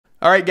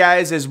All right,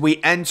 guys, as we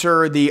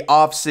enter the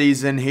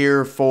offseason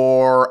here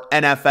for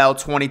NFL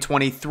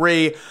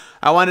 2023,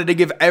 I wanted to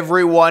give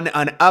everyone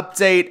an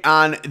update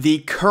on the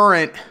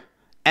current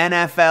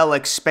NFL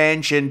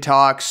expansion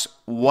talks.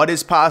 What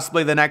is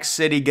possibly the next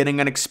city getting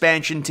an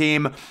expansion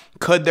team?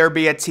 Could there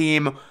be a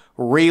team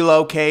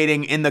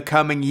relocating in the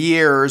coming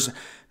years?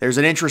 There's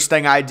an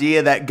interesting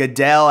idea that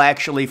Goodell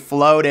actually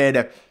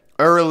floated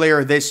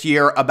earlier this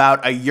year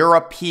about a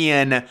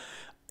European,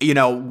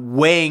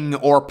 wing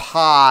or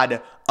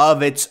pod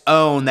of its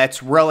own.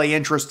 That's really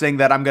interesting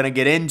that I'm going to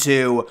get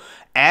into.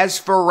 As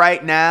for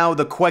right now,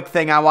 the quick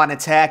thing I want to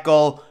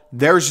tackle,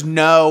 there's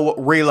no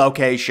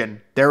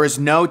relocation. There is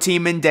no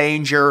team in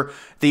danger.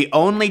 The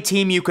only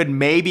team you could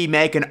maybe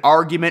make an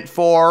argument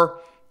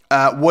for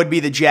would be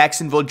the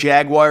Jacksonville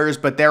Jaguars,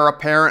 but they're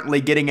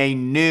apparently getting a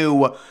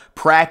new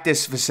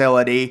practice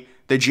facility.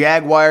 The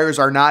Jaguars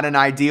are not an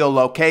ideal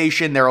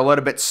location. They're a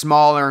little bit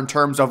smaller in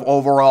terms of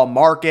overall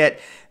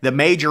market. The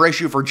major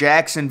issue for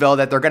Jacksonville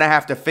that they're going to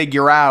have to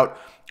figure out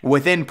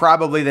within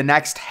probably the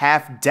next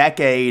half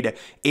decade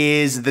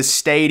is the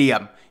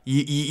stadium.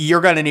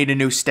 You're going to need a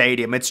new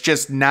stadium. It's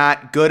just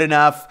not good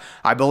enough.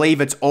 I believe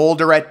it's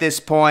older at this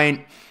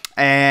point,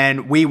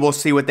 and we will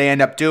see what they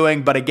end up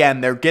doing. But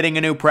again, they're getting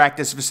a new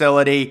practice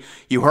facility.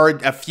 You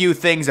heard a few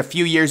things a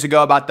few years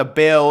ago about the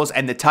Bills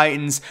and the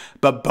Titans,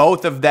 but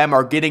both of them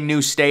are getting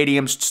new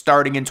stadiums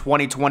starting in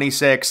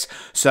 2026.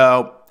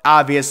 So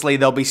obviously,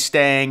 they'll be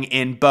staying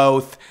in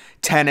both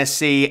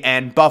Tennessee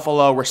and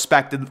Buffalo,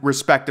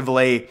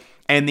 respectively.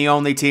 And the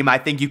only team I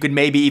think you could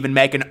maybe even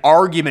make an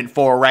argument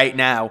for right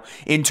now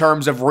in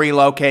terms of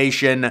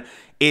relocation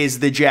is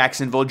the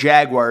Jacksonville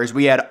Jaguars.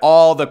 We had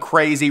all the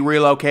crazy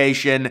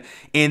relocation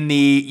in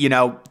the,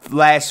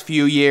 last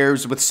few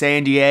years with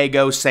San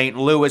Diego, St.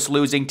 Louis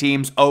losing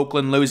teams,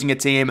 Oakland losing a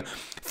team.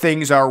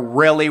 Things are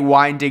really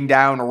winding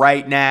down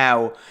right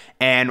now.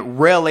 And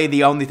really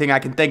the only thing I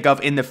can think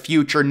of in the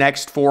future,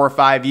 next 4 or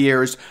 5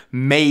 years,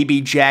 maybe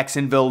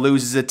Jacksonville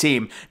loses a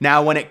team.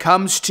 Now, when it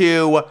comes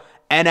to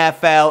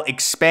NFL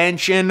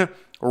expansion,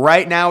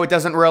 right now it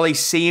doesn't really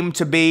seem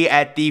to be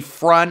at the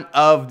front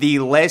of the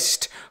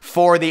list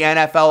for the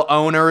NFL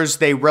owners.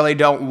 They really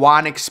don't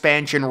want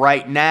expansion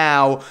right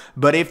now.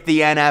 But if the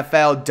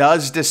NFL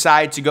does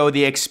decide to go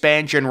the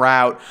expansion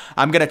route,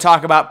 I'm going to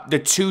talk about the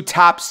 2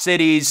 top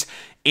cities,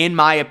 in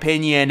my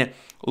opinion,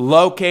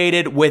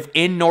 located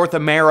within North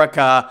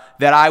America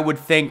that I would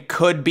think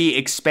could be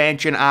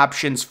expansion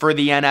options for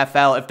the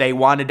NFL if they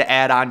wanted to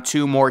add on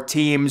 2 more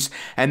teams.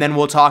 And then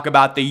we'll talk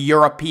about the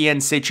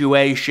European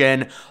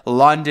situation,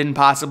 London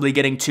possibly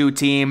getting 2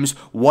 teams,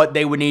 what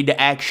they would need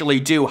to actually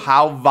do,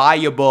 how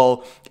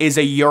viable is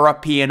a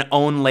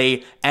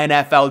European-only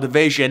NFL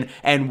division,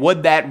 and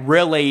would that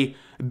really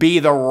be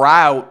the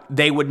route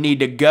they would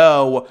need to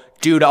go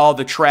due to all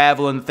the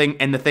travel and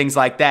the things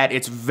like that.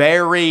 It's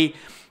very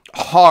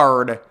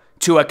hard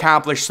to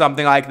accomplish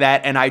something like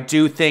that, and I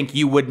do think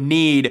you would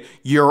need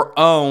your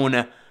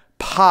own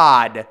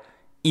pod,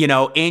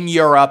 in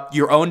Europe,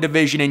 your own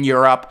division in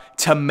Europe,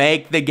 to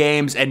make the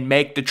games and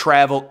make the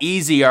travel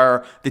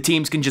easier. The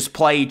teams can just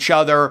play each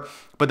other.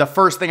 But the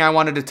first thing I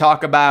wanted to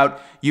talk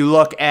about, you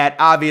look at,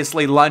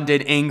 obviously,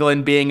 London,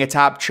 England being a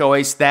top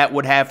choice. That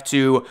would have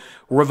to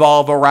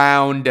revolve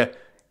around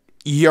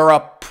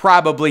Europe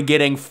probably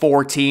getting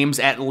 4 teams,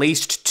 at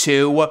least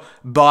 2,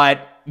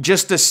 but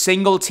just a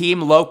single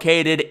team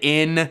located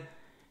in,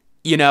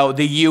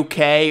 the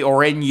UK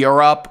or in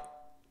Europe,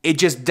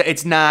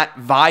 it's not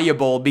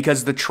viable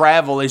because the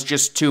travel is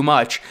just too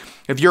much.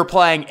 If you're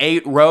playing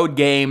 8 road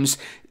games,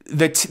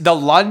 the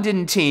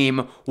London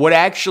team would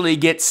actually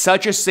get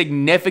such a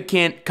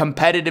significant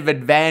competitive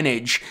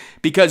advantage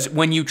because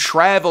when you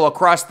travel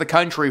across the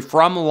country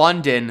from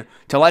London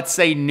to, let's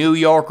say, New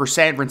York or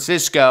San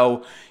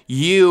Francisco,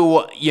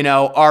 you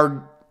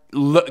are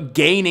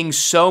gaining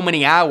so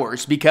many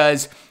hours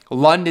because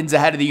London's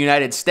ahead of the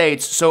United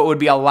States, so it would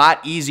be a lot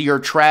easier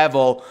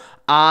travel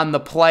on the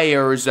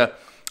players,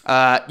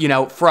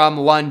 from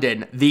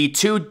London. The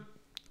 2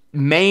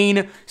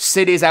 main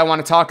cities I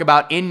want to talk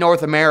about in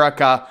North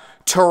America,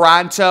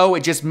 Toronto,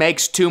 it just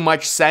makes too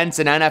much sense.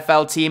 An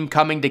NFL team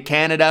coming to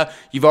Canada.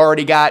 You've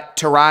already got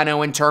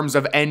Toronto in terms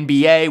of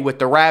NBA with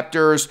the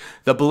Raptors,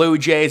 the Blue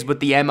Jays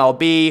with the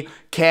MLB.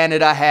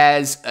 Canada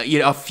has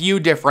a few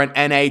different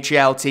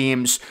NHL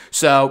teams.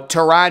 So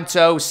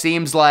Toronto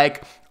seems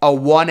like a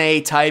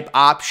 1A type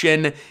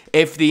option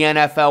if the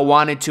NFL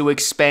wanted to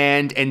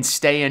expand and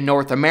stay in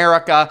North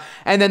America.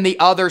 And then the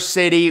other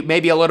city,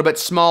 maybe a little bit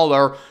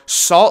smaller,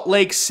 Salt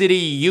Lake City,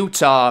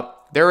 Utah.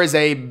 There is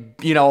a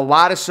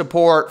lot of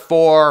support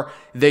for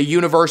the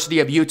University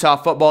of Utah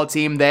football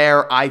team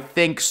there. I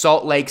think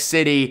Salt Lake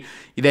City,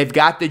 they've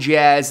got the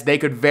Jazz. They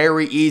could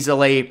very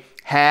easily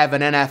have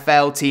an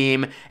NFL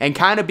team and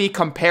kind of be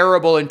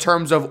comparable in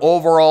terms of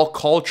overall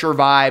culture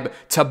vibe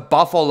to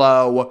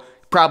Buffalo,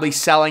 probably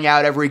selling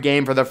out every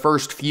game for the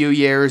first few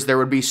years. There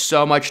would be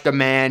so much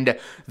demand.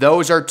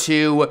 Those are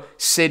 2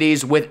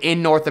 cities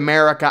within North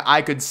America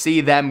I could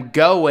see them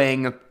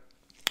going.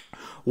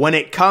 When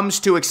it comes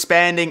to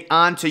expanding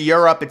onto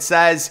Europe, it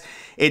says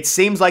It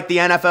seems like the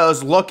NFL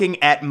is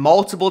looking at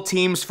multiple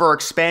teams for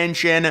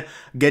expansion.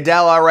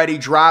 Goodell already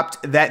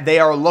dropped that they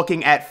are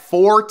looking at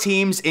 4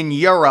 teams in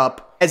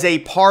Europe as a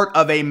part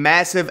of a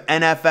massive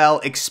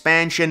NFL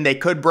expansion. They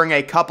could bring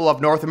a couple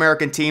of North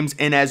American teams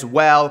in as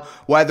well,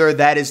 whether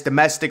that is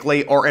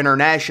domestically or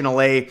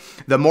internationally.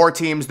 The more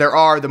teams there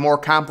are, the more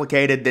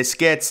complicated this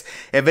gets.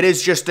 If it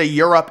is just a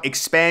Europe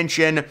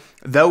expansion,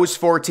 those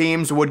 4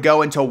 teams would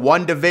go into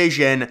one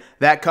division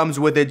that comes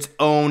with its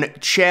own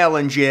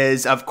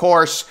challenges. Of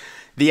course,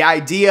 the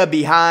idea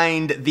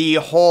behind the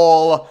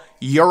whole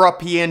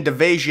European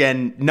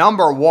division,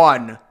 number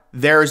one,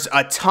 there's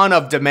a ton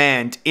of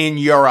demand in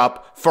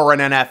Europe for an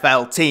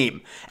NFL team.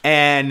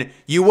 And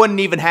you wouldn't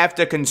even have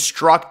to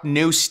construct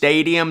new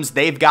stadiums.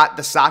 They've got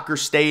the soccer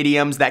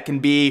stadiums that can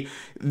be,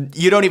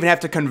 you don't even have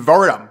to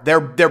convert them.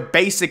 They're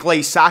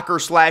basically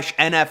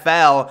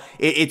soccer/NFL.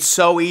 It's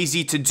so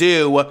easy to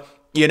do.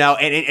 You know,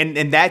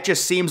 and that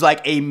just seems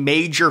like a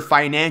major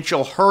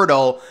financial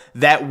hurdle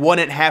that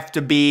wouldn't have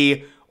to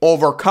be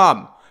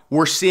overcome.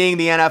 We're seeing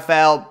the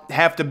NFL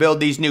have to build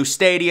these new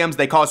stadiums.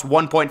 They cost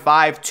 $1.5,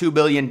 $2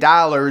 billion.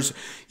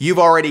 You've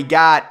already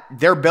got,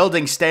 they're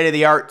building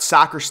state-of-the-art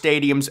soccer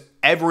stadiums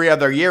every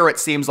other year, it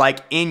seems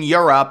like, in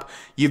Europe.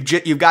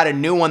 You've got a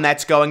new one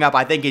that's going up,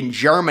 I think, in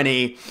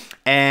Germany.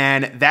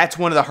 And that's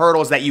one of the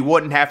hurdles that you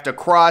wouldn't have to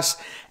cross.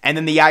 And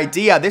then the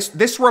idea,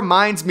 this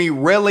reminds me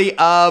really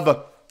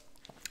of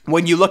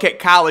when you look at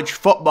college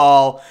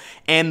football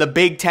and the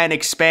Big Ten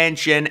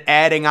expansion,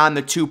 adding on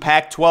the 2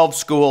 Pac-12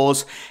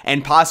 schools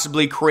and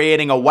possibly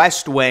creating a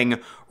West Wing.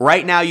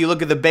 Right now, you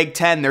look at the Big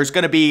Ten, there's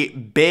going to be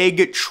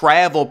big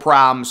travel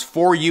problems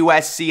for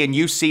USC and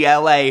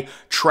UCLA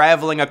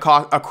traveling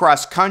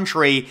across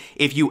country.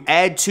 If you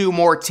add 2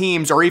 more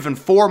teams or even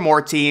 4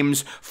 more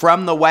teams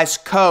from the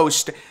West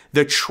Coast,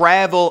 the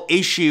travel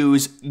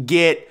issues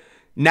get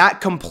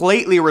not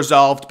completely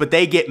resolved, but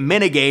they get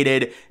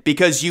mitigated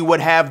because you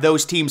would have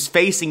those teams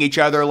facing each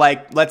other.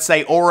 Like, let's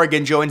say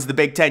Oregon joins the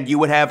Big Ten. You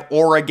would have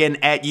Oregon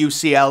at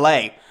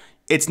UCLA.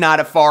 It's not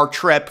a far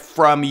trip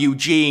from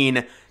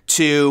Eugene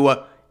to,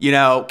 you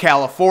know,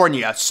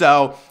 California.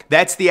 So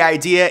that's the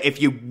idea. If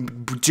you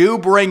do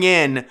bring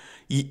in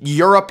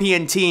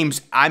European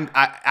teams,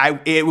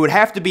 it would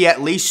have to be at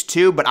least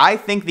 2, but I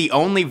think the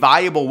only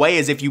viable way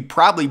is if you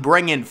probably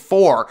bring in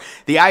 4.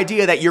 The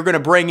idea that you're going to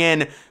bring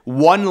in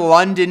one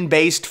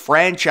London-based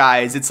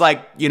franchise, it's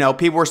like, you know,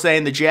 people were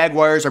saying the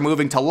Jaguars are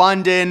moving to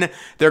London,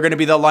 they're going to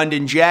be the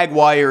London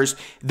Jaguars.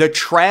 The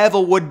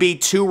travel would be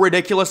too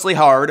ridiculously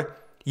hard.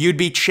 You'd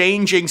be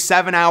changing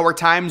 7-hour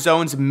time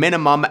zones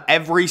minimum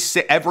every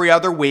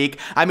other week.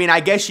 I mean,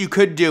 I guess you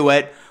could do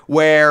it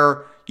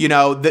where, you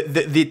know,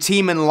 the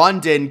team in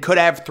London could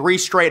have 3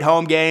 straight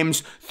home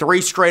games, 3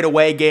 straight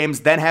away games,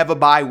 then have a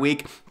bye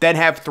week, then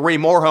have 3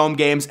 more home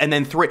games, and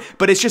then 3.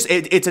 But it's just,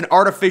 it's an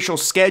artificial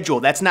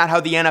schedule. That's not how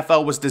the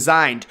NFL was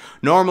designed.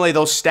 Normally,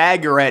 they'll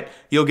stagger it.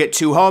 You'll get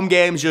 2 home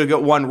games, you'll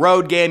get 1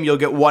 road game, you'll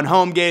get 1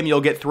 home game, you'll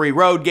get 3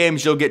 road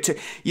games, you'll get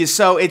 2.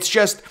 So it's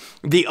just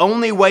the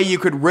only way you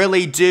could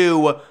really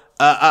do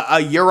a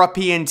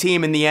European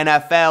team in the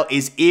NFL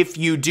is if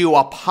you do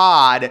a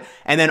pod,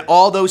 and then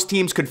all those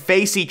teams could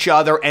face each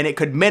other, and it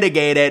could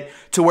mitigate it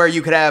to where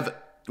you could have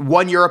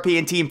one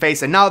European team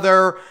face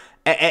another,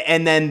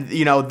 and then,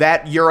 you know,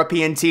 that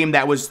European team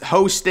that was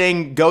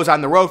hosting goes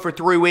on the road for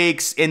 3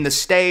 weeks in the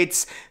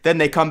States, then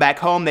they come back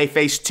home, they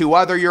face 2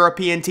 other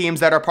European teams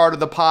that are part of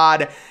the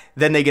pod,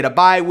 then they get a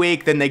bye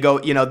week, then they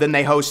go, you know, then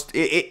they host.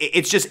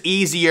 It's just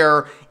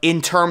easier in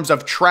terms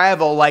of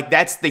travel. Like,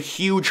 that's the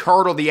huge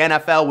hurdle the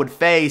NFL would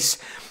face.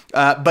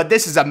 But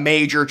this is a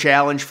major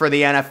challenge for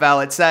the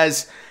NFL. It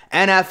says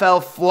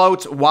NFL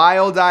floats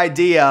wild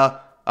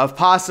idea of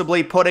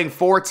possibly putting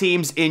 4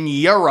 teams in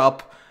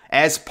Europe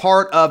as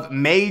part of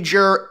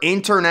major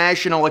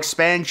international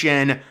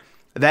expansion.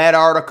 That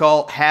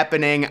article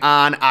happening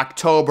on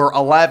October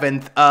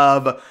 11th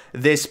of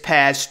this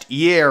past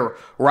year.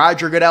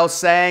 Roger Goodell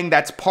saying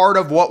that's part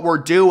of what we're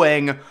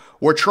doing.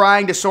 We're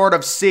trying to sort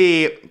of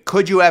see,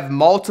 could you have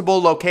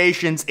multiple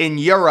locations in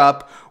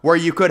Europe where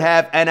you could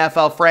have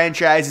NFL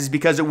franchises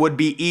because it would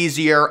be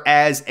easier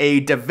as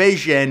a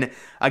division.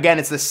 Again,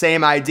 it's the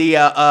same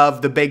idea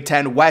of the Big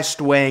Ten West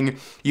Wing.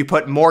 You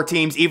put more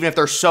teams, even if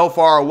they're so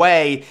far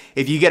away,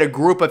 if you get a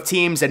group of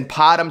teams and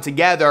pod them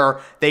together,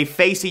 they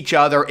face each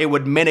other, it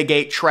would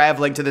mitigate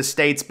traveling to the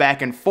States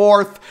back and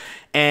forth.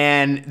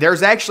 And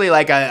there's actually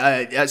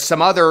like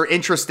some other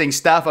interesting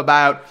stuff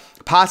about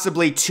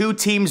possibly 2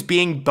 teams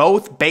being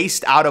both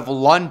based out of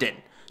London.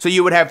 So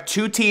you would have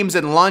 2 teams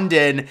in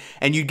London,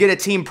 and you'd get a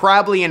team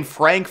probably in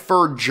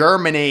Frankfurt,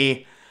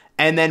 Germany,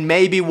 and then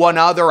maybe one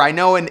other. I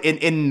know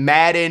in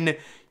Madden,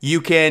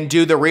 you can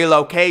do the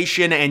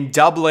relocation, and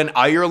Dublin,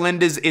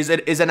 Ireland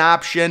is an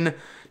option.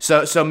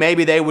 So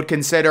maybe they would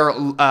consider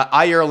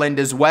Ireland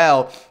as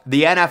well.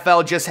 The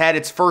NFL just had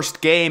its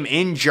first game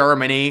in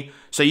Germany,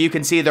 so you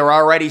can see they're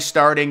already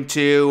starting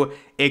to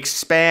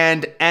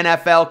expand.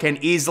 NFL can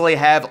easily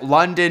have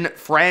London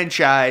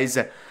franchise.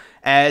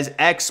 as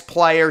X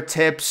player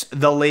tips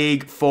the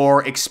league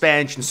for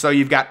expansion. So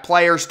you've got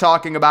players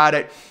talking about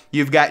it.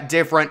 You've got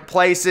different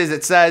places.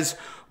 It says,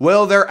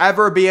 will there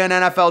ever be an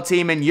NFL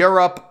team in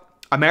Europe?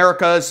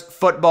 America's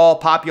football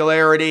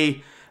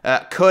popularity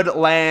could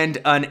land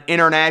an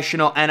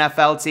international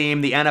NFL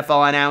team. The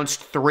NFL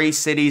announced 3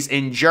 cities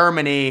in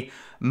Germany.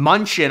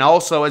 München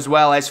also, as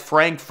well as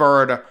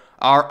Frankfurt,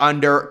 are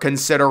under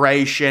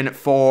consideration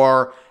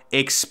for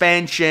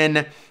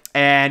expansion.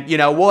 And, you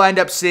know, we'll end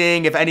up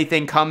seeing if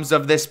anything comes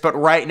of this. But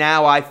right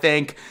now, I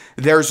think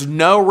there's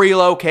no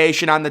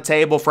relocation on the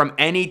table from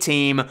any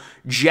team.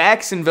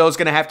 Jacksonville's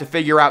going to have to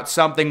figure out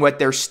something with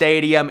their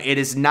stadium. It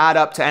is not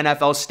up to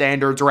NFL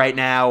standards right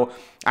now.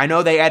 I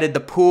know they added the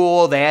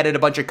pool, they added a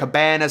bunch of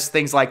cabanas,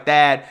 things like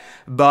that,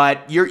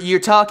 but you're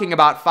talking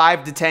about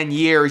 5 to 10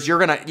 years.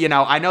 You're going to, you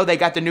know, I know they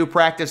got the new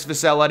practice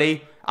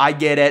facility. I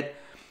get it.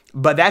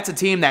 But that's a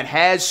team that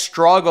has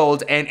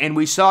struggled, and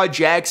we saw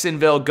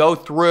Jacksonville go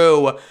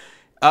through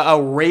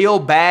a real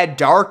bad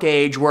dark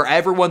age where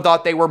everyone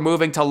thought they were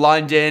moving to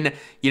London.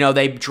 You know,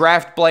 they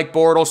draft Blake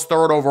Bortles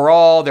 3rd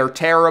overall. They're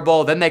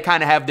terrible. Then they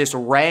kind of have this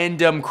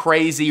random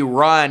crazy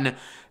run.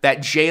 That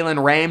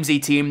Jalen Ramsey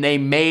team, they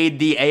made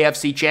the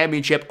AFC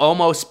Championship,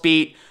 almost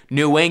beat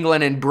New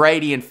England and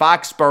Brady and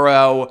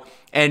Foxborough,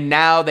 and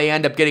now they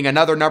end up getting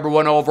another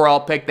 #1 overall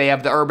pick. They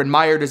have the Urban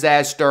Meyer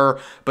disaster,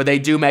 but they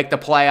do make the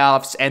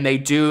playoffs, and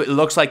it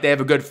looks like they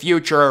have a good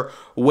future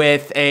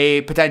with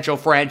a potential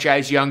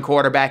franchise young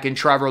quarterback in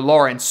Trevor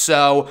Lawrence.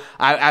 So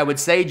I would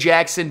say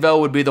Jacksonville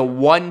would be the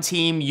one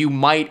team you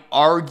might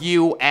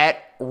argue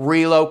at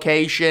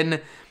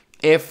relocation.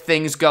 If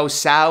things go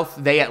south,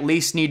 they at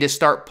least need to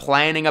start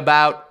planning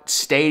about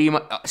stadium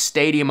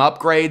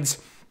upgrades.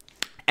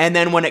 And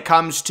then when it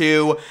comes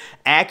to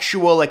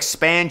actual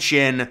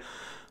expansion,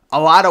 a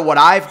lot of what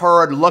I've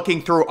heard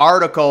looking through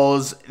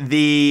articles,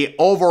 the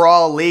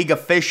overall league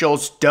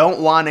officials don't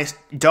want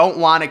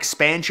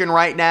expansion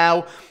right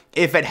now.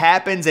 If it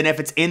happens and if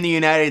it's in the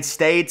United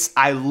States,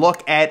 I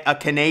look at a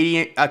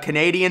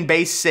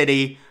Canadian-based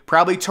city,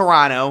 probably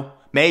Toronto,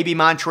 maybe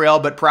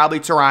Montreal, but probably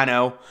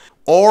Toronto.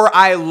 Or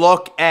I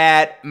look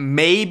at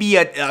maybe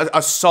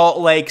a Salt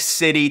Lake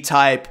City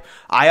type.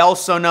 I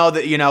also know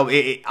that, you know,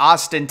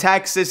 Austin,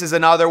 Texas is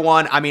another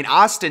one. I mean,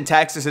 Austin,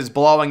 Texas is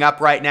blowing up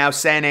right now.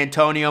 San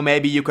Antonio,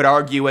 maybe you could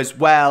argue as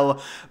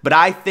well. But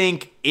I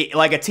think,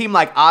 like a team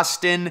like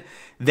Austin,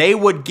 they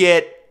would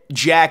get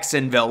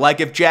Jacksonville. Like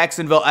if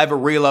Jacksonville ever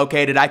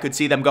relocated, I could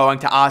see them going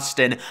to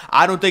Austin.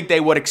 I don't think they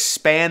would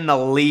expand the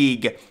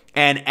league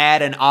and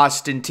add an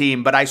Austin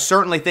team. But I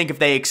certainly think if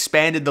they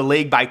expanded the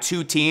league by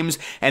 2 teams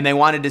and they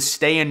wanted to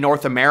stay in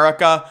North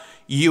America,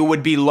 you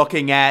would be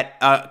looking at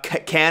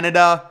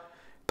Canada,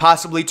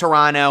 possibly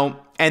Toronto,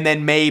 and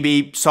then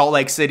maybe Salt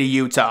Lake City,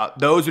 Utah.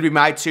 Those would be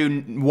my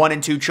 1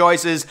 and 2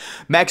 choices.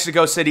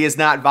 Mexico City is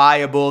not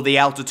viable. The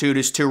altitude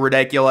is too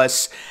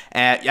ridiculous.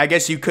 I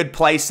guess you could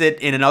place it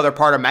in another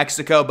part of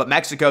Mexico, but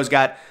Mexico's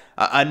got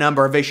a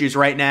number of issues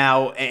right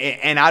now,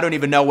 and I don't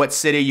even know what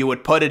city you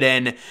would put it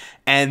in.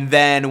 And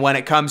then when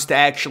it comes to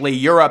actually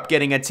Europe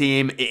getting a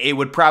team, it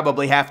would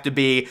probably have to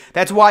be,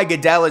 that's why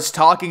Goodell is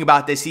talking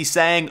about this. He's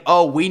saying,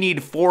 oh, we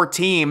need 4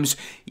 teams.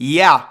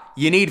 Yeah,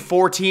 you need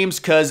 4 teams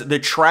because the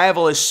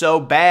travel is so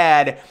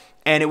bad.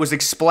 And it was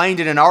explained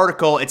in an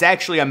article, it's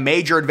actually a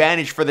major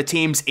advantage for the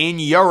teams in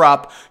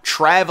Europe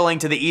traveling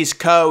to the East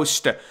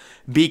Coast,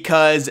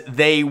 because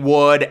they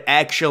would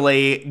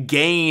actually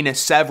gain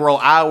several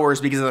hours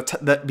because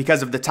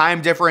of the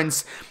time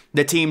difference.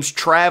 The teams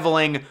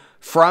traveling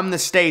from the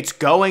States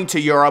going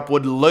to Europe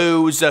would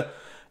lose,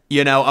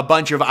 you know, a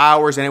bunch of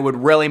hours, and it would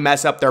really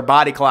mess up their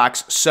body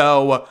clocks.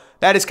 So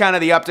that is kind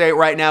of the update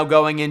right now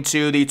going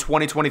into the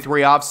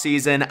 2023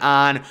 offseason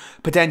on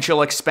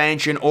potential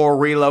expansion or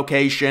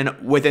relocation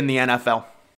within the NFL.